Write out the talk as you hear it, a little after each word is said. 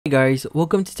Hey guys,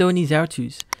 welcome to Tony's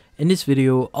How-Tos. In this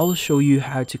video, I'll show you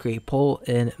how to create poll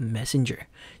in Messenger.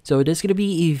 So this is going to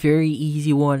be a very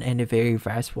easy one and a very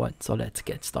fast one. So let's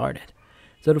get started.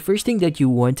 So the first thing that you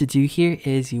want to do here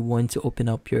is you want to open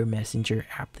up your Messenger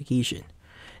application.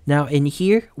 Now in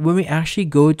here, when we actually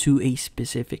go to a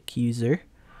specific user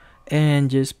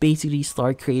and just basically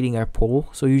start creating our poll.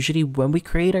 So usually when we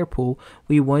create our poll,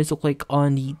 we want to click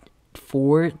on the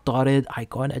four dotted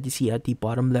icon that you see at the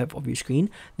bottom left of your screen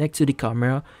next to the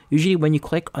camera. Usually when you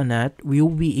click on that, we will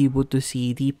be able to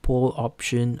see the poll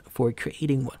option for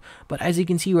creating one. But as you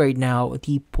can see right now,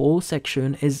 the poll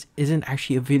section isn't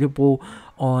actually available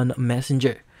on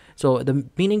Messenger. So the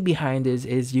meaning behind this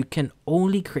is you can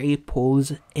only create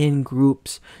polls in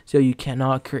groups. So you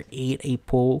cannot create a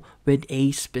poll with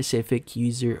a specific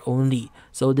user only.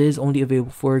 So this is only available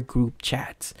for group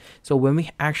chats. So when we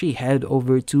actually head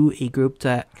over to a group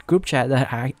chat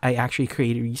that I actually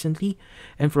created recently,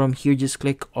 and from here just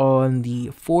click on the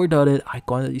four dotted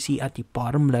icon that you see at the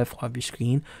bottom left of your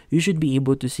screen, you should be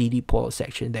able to see the poll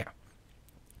section there.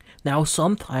 Now,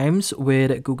 sometimes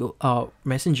with Google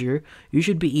Messenger, you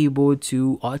should be able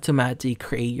to automatically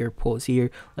create your polls here.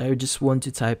 I just want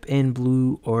to type in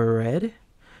blue or red.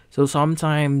 So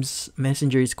sometimes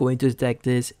Messenger is going to detect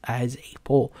this as a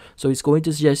poll. So it's going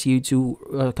to suggest you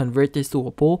to convert this to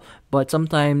a poll, but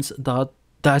sometimes that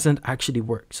doesn't actually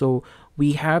work. So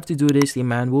we have to do this the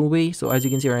manual way. So as you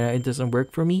can see right now, it doesn't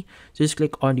work for me. Just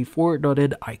click on the four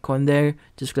dotted icon there,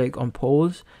 just click on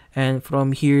polls, and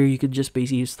from here you could just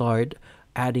basically start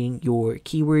adding your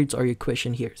keywords or your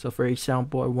question here. So for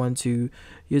example, I want to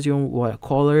use your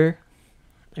color,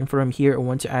 and from here I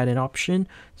want to add an option.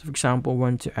 So for example, I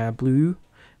want to add blue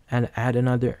and add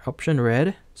another option,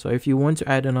 red. So if you want to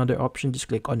add another option, just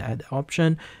click on add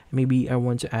option. Maybe I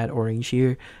want to add orange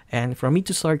here, and for me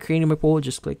to start creating my poll,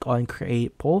 just click on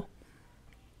create poll,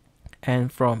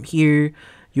 and from here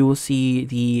you will see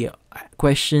the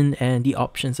question and the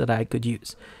options that I could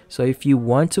use. So if you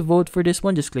want to vote for this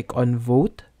one, just click on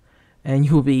vote, and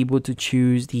you'll be able to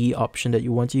choose the option that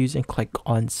you want to use and click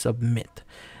on submit.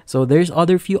 So there's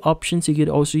other few options you could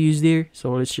also use there.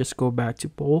 So let's just go back to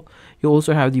poll. You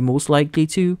also have the most likely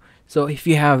to. So if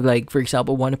you have, like, for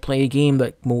example, want to play a game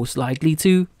like most likely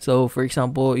to. So for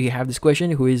example, you have this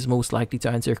question, who is most likely to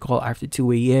answer a call after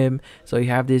 2 a.m. So you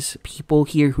have this people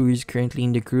here who is currently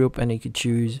in the group, and you could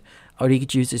choose, or you could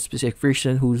choose a specific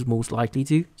person who's most likely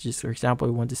to. Just for example,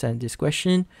 we want to send this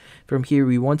question. From here,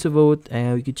 we want to vote,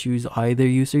 and we could choose either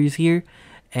users here.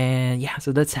 And yeah,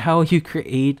 so that's how you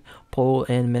create poll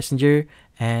in Messenger,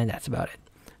 and that's about it.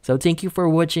 So thank you for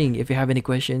watching. If you have any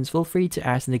questions, feel free to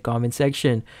ask in the comment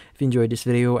section. If you enjoyed this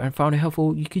video and found it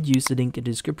helpful, you could use the link in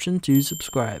the description to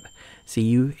subscribe. See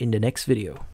you in the next video.